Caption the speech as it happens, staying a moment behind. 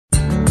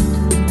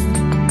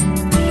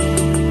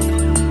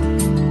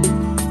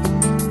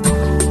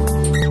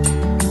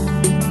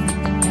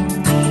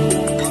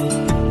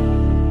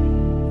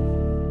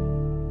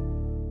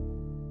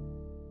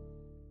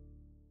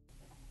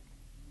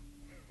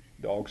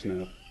dog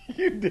sniff.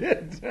 You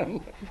did.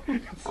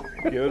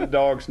 Give it a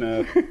dog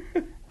sniff.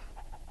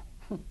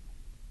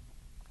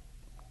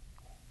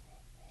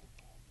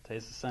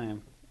 Tastes the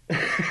same.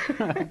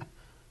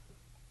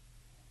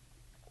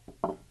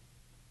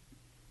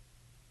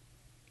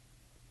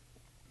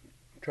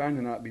 Trying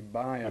to not be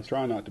biased. I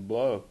try not to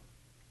blow.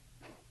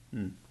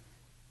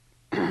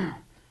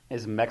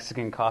 Is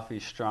Mexican coffee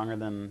stronger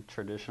than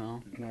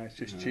traditional? No, it's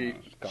just cheap.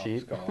 It's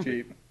Cheap? coffee.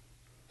 Cheap.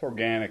 It's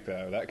organic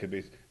though. That could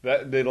be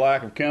the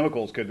lack of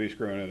chemicals could be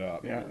screwing it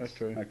up. Yeah, that's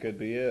true. That could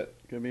be it.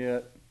 Could be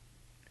it.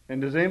 And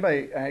does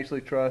anybody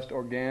actually trust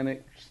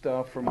organic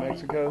stuff from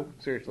Mexico?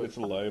 Seriously. It's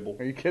a label.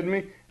 Are you kidding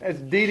me? That's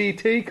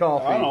DDT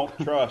coffee. I don't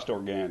trust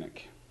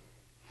organic.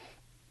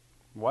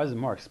 Why is it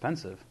more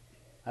expensive?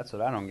 That's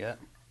what I don't get.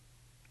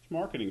 It's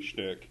marketing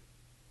shtick.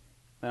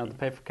 They don't have to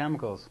pay for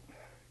chemicals.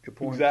 Good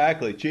point.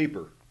 Exactly.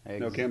 Cheaper.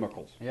 No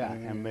chemicals. Yeah,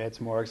 and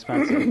it's more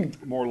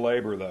expensive. More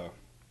labor though.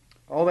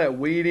 All that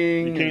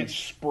weeding. You can't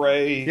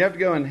spray. You have to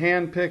go and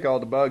hand pick all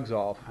the bugs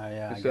off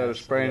Yeah, instead of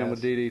spraying them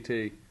with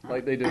DDT,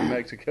 like they do in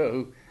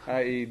Mexico,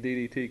 i.e.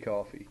 DDT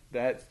coffee.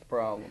 That's the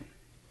problem.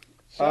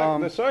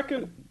 The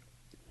second,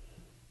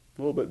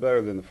 a little bit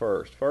better than the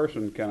first. First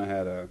one kind of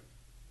had a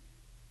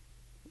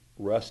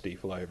rusty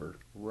flavor.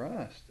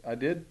 Rust. I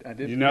did.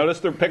 You notice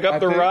the pick up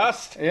the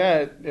rust?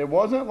 Yeah, it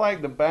wasn't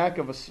like the back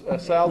of a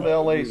South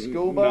LA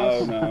school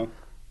bus. No.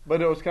 But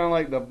it was kind of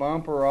like the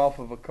bumper off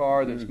of a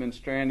car that's been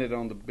stranded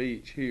on the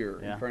beach here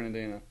Yeah. in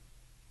Fernandina.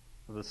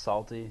 With a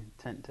salty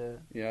tint to it.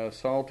 Yeah, a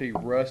salty,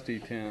 rusty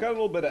tint. Got a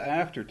little bit of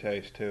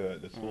aftertaste to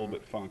it that's a little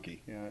bit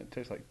funky. Yeah, it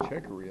tastes like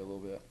chicory a little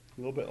bit. A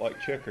little bit like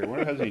chicory. I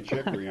wonder if it has any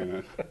chicory in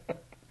it.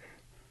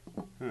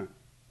 Huh.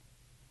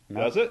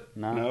 No. Does it?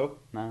 No.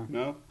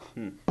 No?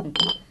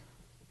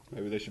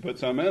 Maybe they should put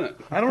some in it.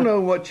 I don't know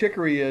what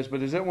chicory is,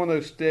 but is it one of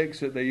those sticks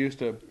that they used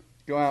to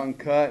go out and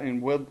cut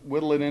and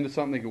whittle it into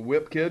something they could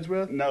whip kids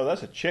with? No,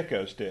 that's a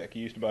Chico stick.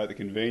 You used to buy at the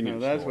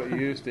convenience No, that's store. what you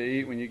used to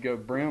eat when you go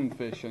brim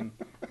fishing.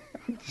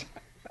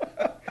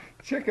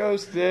 Chico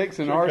sticks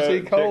and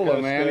RC Cola,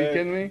 Chico man. Are you stick.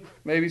 kidding me?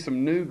 Maybe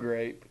some new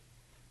grape.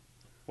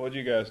 What'd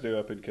you guys do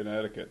up in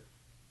Connecticut?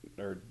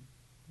 Or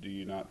do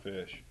you not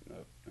fish?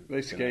 Up in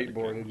They Connecticut?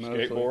 skateboarded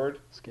mostly. Skateboard?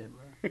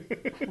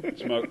 Skateboard.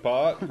 Smoke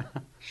pot?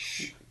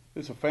 Shh.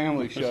 It's a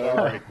family show.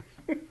 Sorry.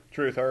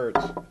 Truth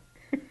hurts.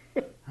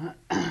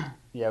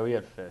 Yeah, we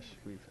had fish.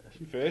 We fished.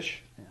 You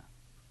fish? Yeah.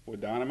 With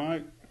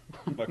dynamite?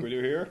 Like we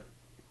do here?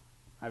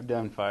 I've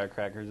done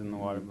firecrackers in the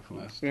water before.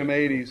 That's Them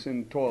 80s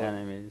in the toilet.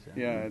 Yeah, maybe,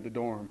 Yeah, at the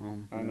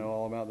dorm. Mhm. I know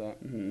all about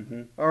that.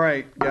 Mm-hmm. All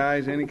right,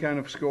 guys, any kind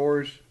of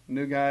scores?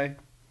 New guy?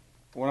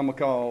 What I'm going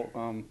to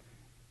call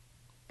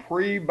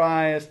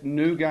pre-biased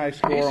new guy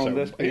score on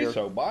this beer. He's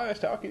so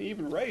biased, how can you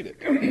even rate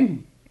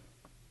it?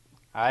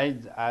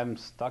 I'm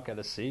stuck at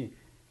a C.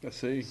 Let's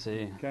see.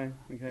 C. Okay.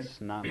 It's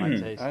not my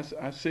taste.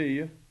 I see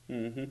you.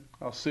 Mm-hmm.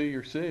 I'll see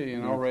your C,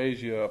 and I'll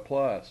raise you a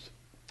plus.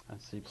 A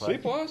C+. C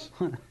plus?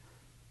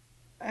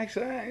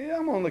 Actually,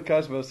 I'm on the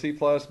cusp of a C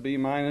plus, B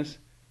minus.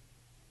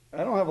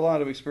 I don't have a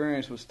lot of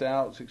experience with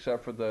stouts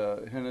except for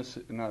the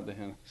Hennessy, not the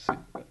Hennessy.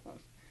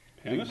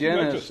 Hennessy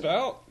makes a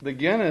stout. The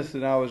Guinness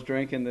that I was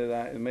drinking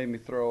it made me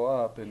throw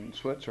up in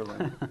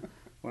Switzerland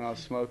when I was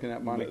smoking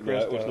that Monte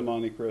Cristo. That was the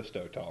Monte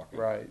Cristo talking.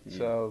 Right. Mm.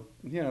 So,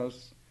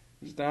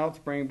 stouts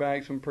bring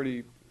back some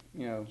pretty,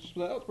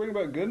 Stouts bring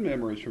about good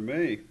memories for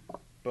me.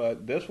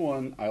 But this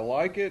one, I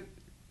like it,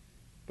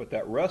 but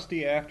that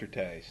rusty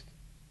aftertaste.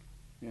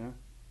 Yeah.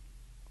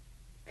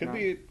 Could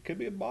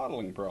be a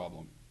bottling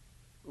problem.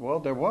 Well,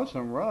 there was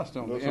some rust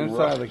on the There's some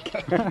inside of the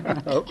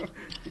cap. Oh.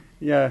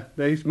 Yeah,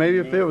 maybe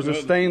if it was a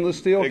stainless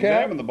steel cap.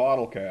 Examine the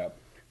bottle cap.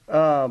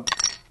 All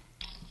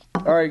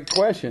right,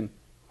 question.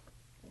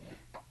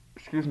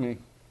 Excuse me.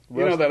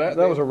 That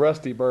was a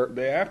rusty burp.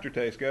 The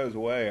aftertaste goes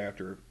away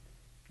after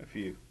a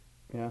few.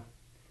 Yeah.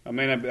 I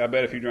mean, I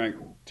bet if you drank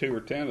 2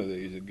 or 10 of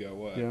these, it'd go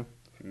away. Yeah.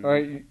 Mm. All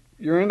right,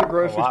 you're in the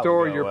grocery A lot store.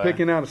 would go You're away.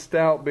 picking out a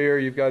stout beer.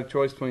 You've got a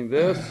choice between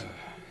this,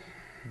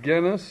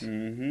 Guinness,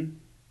 Mm-hmm.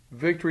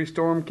 Victory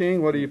Storm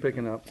King. What are you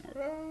picking up?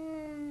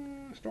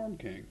 Storm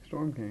King.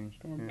 Storm King.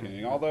 Storm Yeah.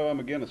 King. Although I'm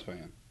a Guinness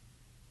fan.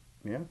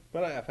 Yeah.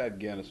 But I've had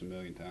Guinness a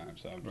million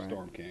times, so I'm Right.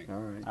 Storm King. All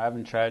right. I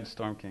haven't tried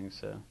Storm King,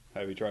 so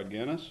Have you tried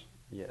Guinness?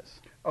 yes.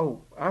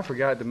 Oh, I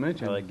forgot to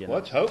mention. I like Guinness.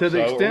 Let's hope To the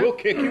so, or extent- we'll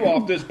kick you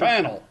off this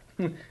panel.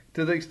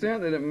 To the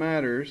extent that it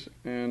matters,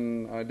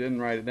 and I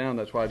didn't write it down,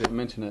 that's why I didn't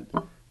mention it.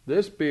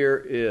 This beer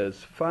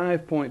is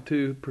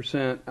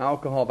 5.2%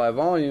 alcohol by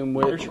volume,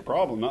 There's which your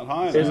problem, not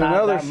high is enough. Not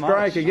another that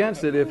strike much.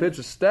 against it. If it's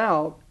a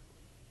stout,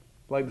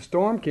 like the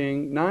Storm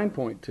King,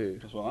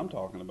 9.2. That's what I'm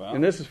talking about.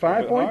 And this is A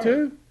bit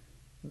 5.2?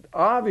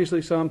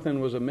 Obviously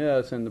something was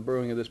amiss in the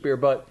brewing of this beer,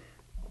 but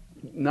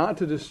not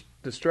to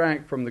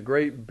distract from the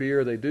great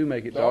beer they do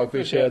make at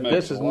Dogfish Head. makes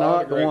This is a lot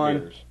not of the great one.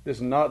 beers. This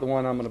is not the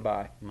one I'm going to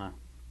buy. No.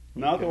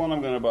 Not the one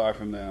I'm going to buy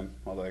from them,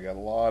 although they got a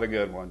lot of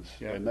good ones.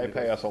 Yeah, and they they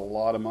pay do. us a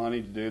lot of money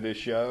to do this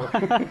show,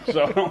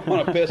 so I don't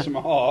want to piss them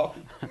off.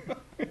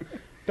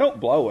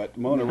 Don't blow it.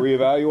 I'm going to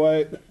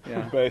reevaluate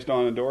Yeah. based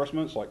on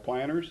endorsements like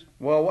planners.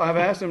 Well, I've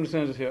asked them to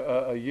send us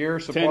a year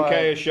supply.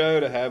 10K a show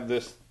to have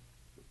this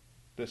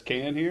This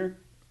can here?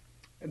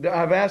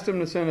 I've asked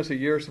them to send us a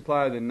year's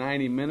supply of the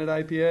 90-minute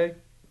IPA,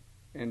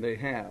 and they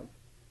have.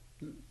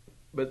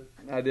 But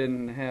I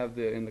didn't have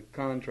in the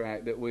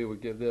contract that we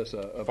would give this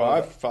a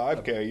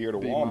 5K a year to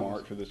B Walmart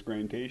minus. for this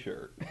green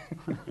T-shirt.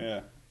 Yeah.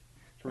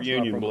 It's That's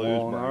Reunion not from Blues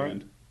Walmart.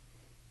 brand.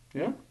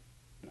 Yeah,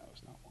 No,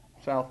 it's not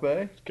Walmart. South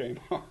Bay. It's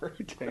Kmart.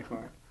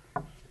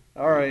 Kmart.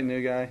 All right,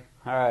 new guy.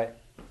 All right.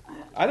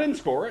 I didn't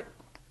score it.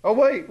 Oh,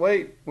 wait.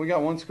 We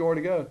got one score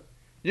to go.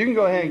 You can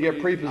go ahead and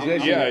get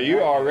pre-positioned. Yeah, you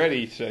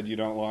already said you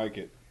don't like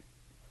it.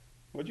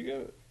 What'd you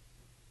go?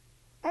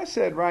 I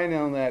said right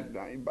on that,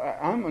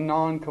 I'm a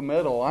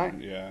non-committal. I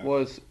Yeah.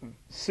 was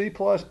C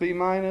plus, B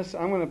minus.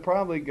 I'm going to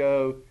probably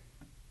go.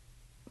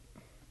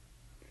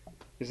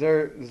 Is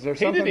there He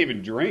something? didn't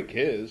even drink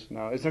his.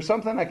 No. Is there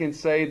something I can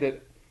say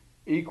that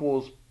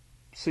equals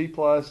C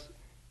plus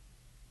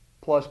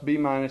B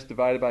minus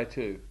divided by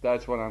 2?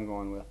 That's what I'm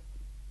going with.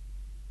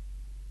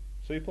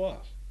 C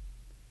plus.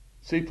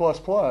 C plus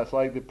plus,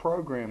 like the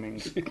programming,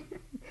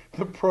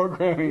 the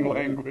programming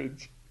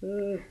language.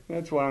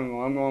 That's what I'm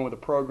going. I'm going with the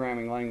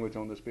programming language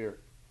on this beer.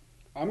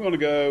 I'm going to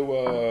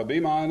go B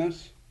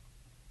minus.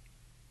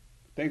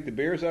 Think the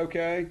beer's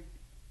okay.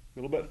 A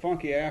little bit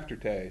funky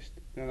aftertaste.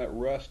 Then that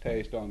rust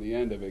taste on the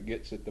end of it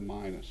gets it to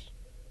minus.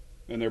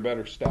 And there are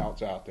better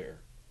stouts out there.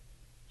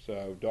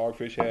 So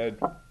Dogfish Head,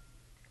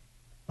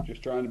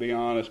 just trying to be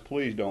honest,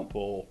 please don't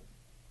pull.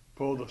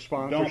 Pull the Don't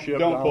sponsorship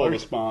pull the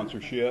dollars.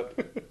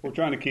 sponsorship. We're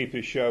trying to keep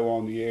this show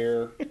on the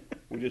air.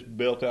 We just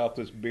built out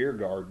this beer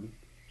garden.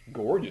 It's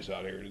gorgeous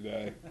out here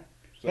today.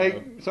 So,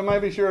 Hey,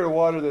 somebody be sure to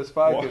water this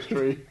ficus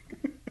tree.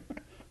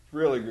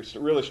 really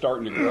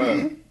starting to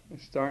grow.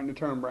 It's starting to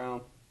turn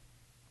brown.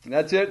 And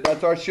that's it.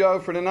 That's our show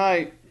for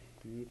tonight.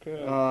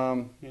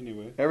 Okay.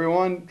 Anyway,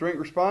 Everyone, drink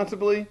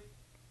responsibly,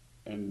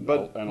 and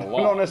but a don't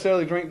lot.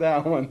 necessarily drink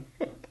that one.